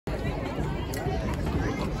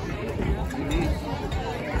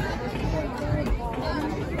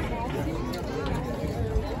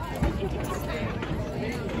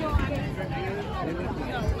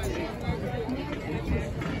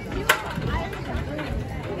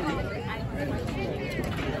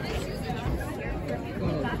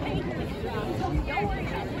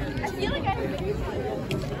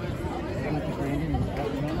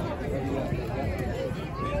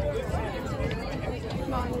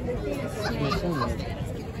They're doing a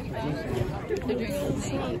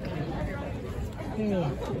snake.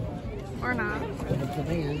 Or not. It's a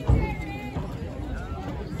band.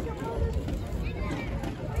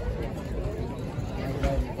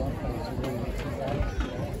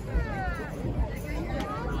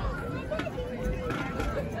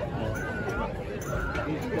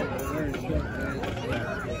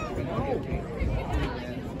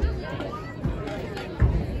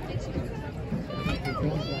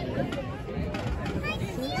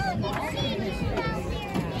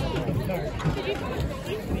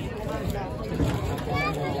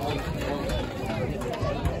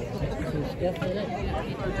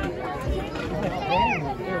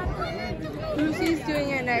 Lucy's doing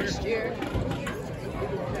it next year.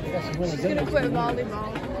 She's gonna quit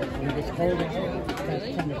volleyball.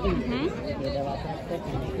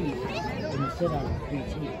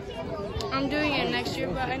 I'm doing it next year,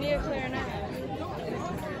 but I need a clarinet.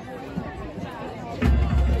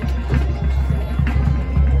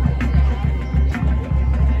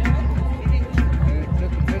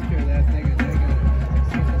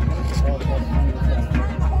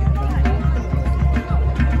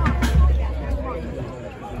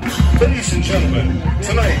 Ladies and gentlemen,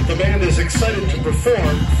 tonight the band is excited to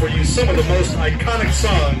perform for you some of the most iconic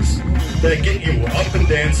songs that get you up and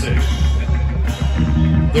dancing.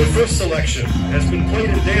 Their first selection has been played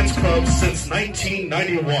in dance clubs since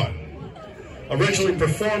 1991. Originally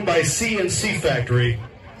performed by C&C Factory,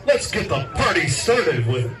 let's get the party started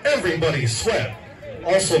with Everybody Sweat,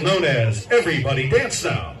 also known as Everybody Dance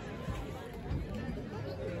Now.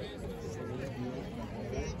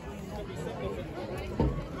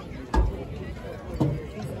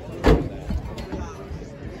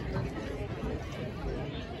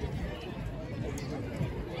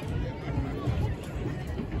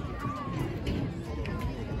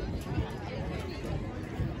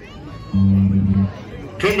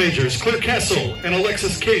 Drum majors Claire Castle and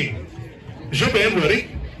Alexis King. Is your band ready?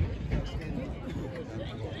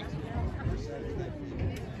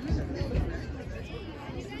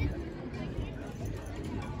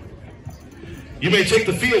 You may take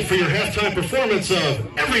the field for your halftime performance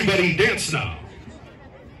of Everybody Dance Now.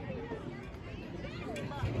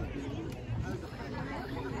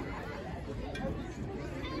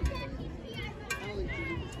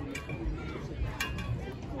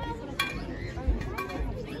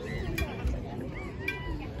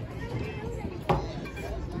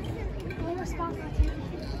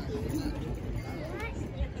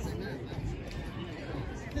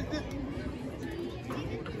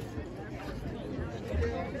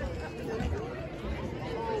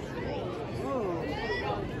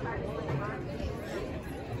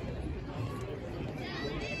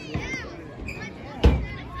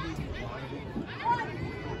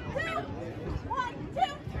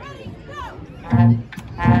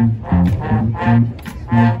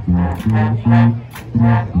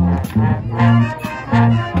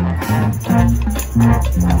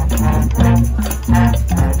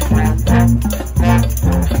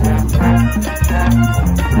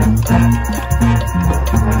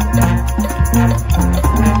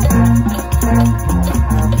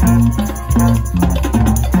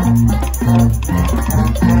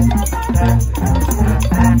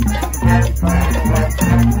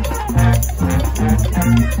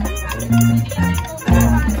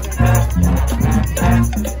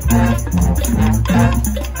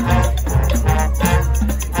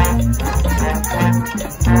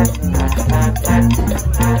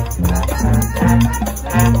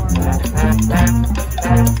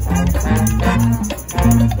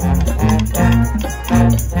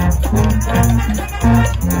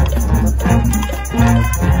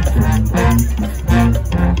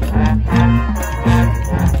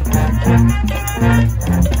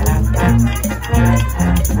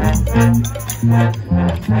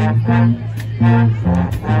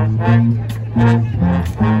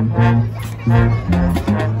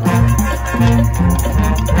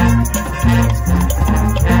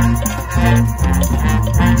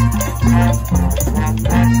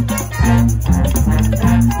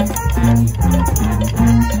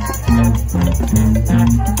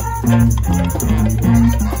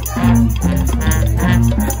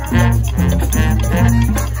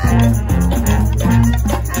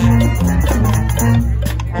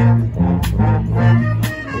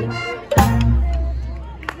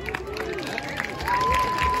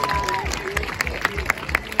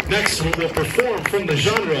 Next, we will perform from the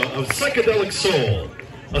genre of psychedelic soul,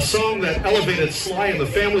 a song that elevated Sly and the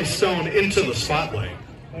Family Stone into the spotlight.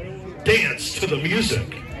 Dance to the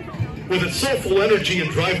music. With its soulful energy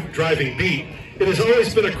and driving beat, it has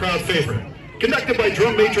always been a crowd favorite. conducted by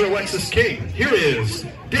drum major Alexis King. Here is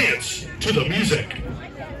Dance to the Music.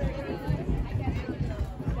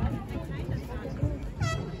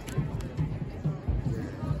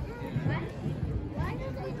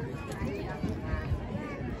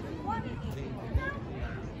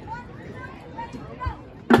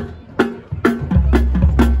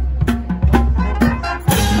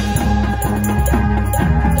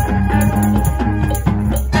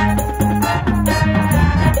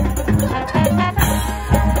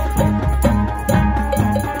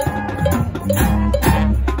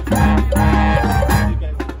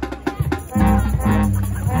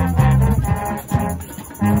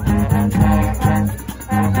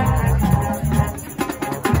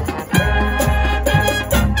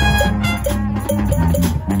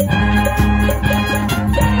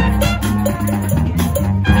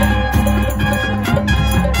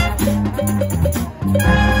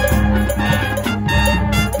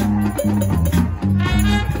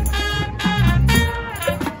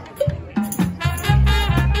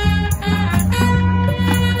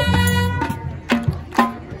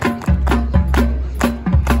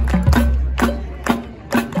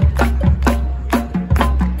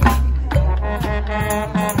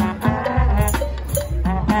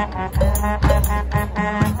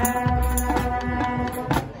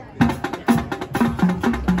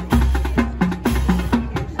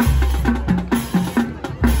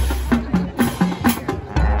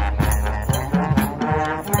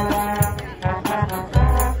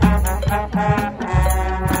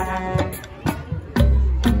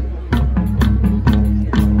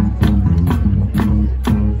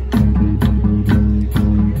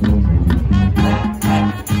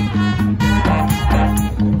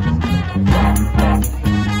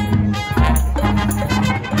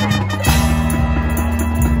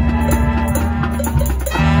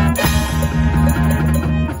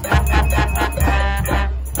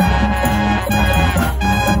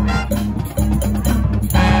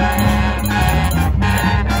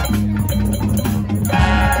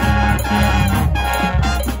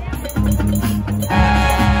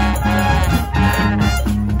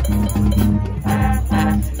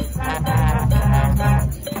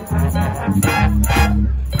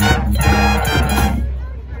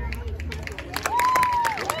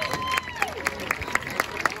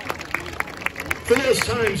 For those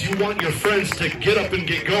times you want your friends to get up and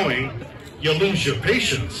get going, you lose your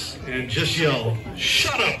patience and just yell,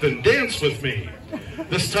 "Shut up and dance with me."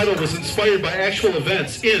 This title was inspired by actual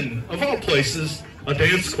events in, of all places, a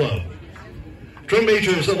dance club. Drum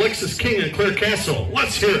majors Alexis King and Claire Castle.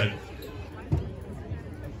 Let's hear it.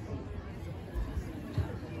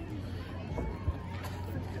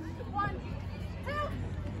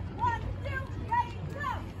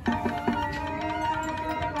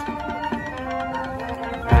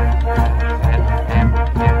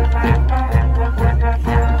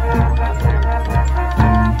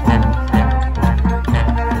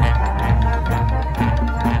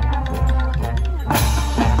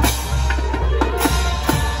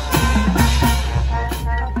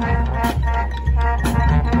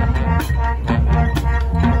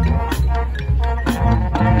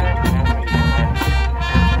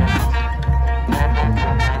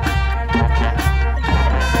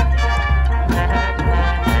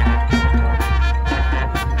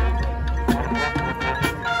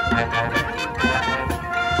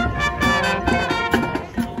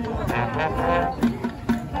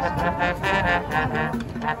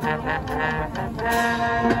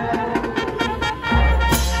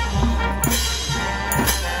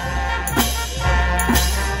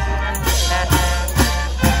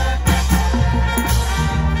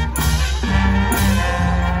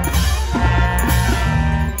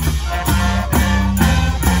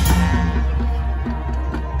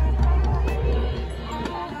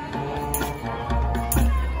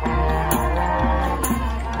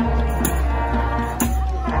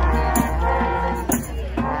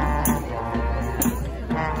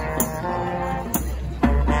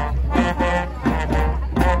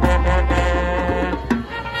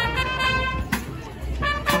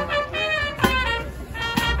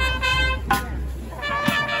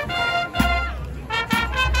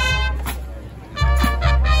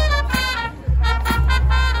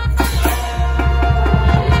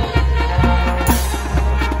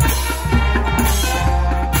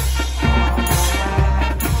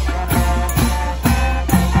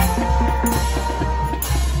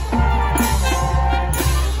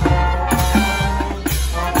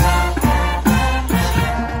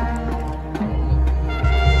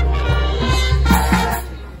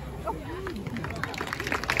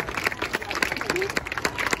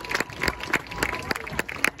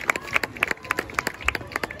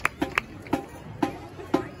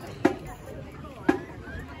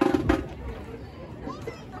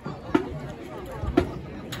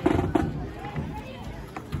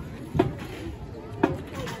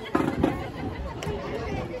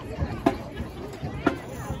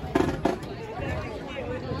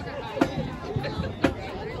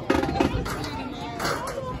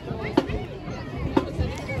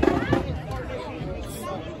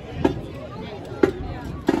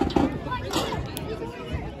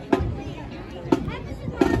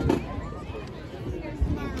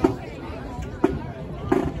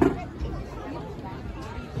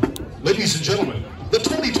 Ladies and gentlemen, the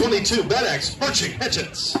 2022 Badaxe Marching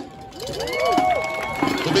Hatchets.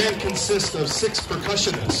 The band consists of 6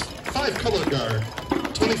 percussionists, 5 color guard,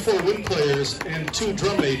 24 wind players, and 2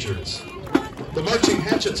 drum majors. The Marching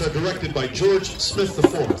Hatchets are directed by George Smith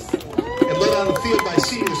IV and led on the field by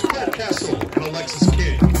seniors Pat Castle and Alexis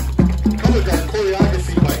King. Color guard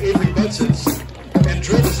choreography by Avery Budsons and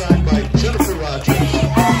drill design by Jennifer Rogers.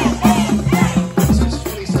 Since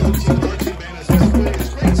 2017, the marching band has displayed its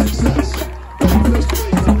great success. First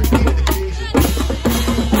place on repeated occasions.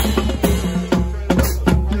 Friends of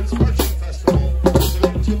the Arts Marching Festival, but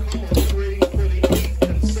it took home a rating for the 8th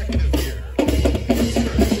consecutive year.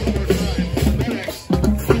 Consider it one more time, Badaxe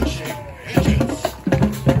Marching Hatchets.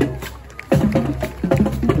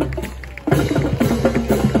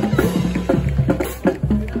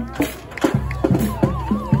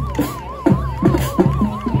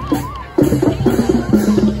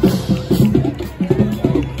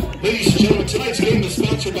 Ladies and gentlemen, tonight's game is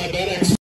sponsored by Badaxe.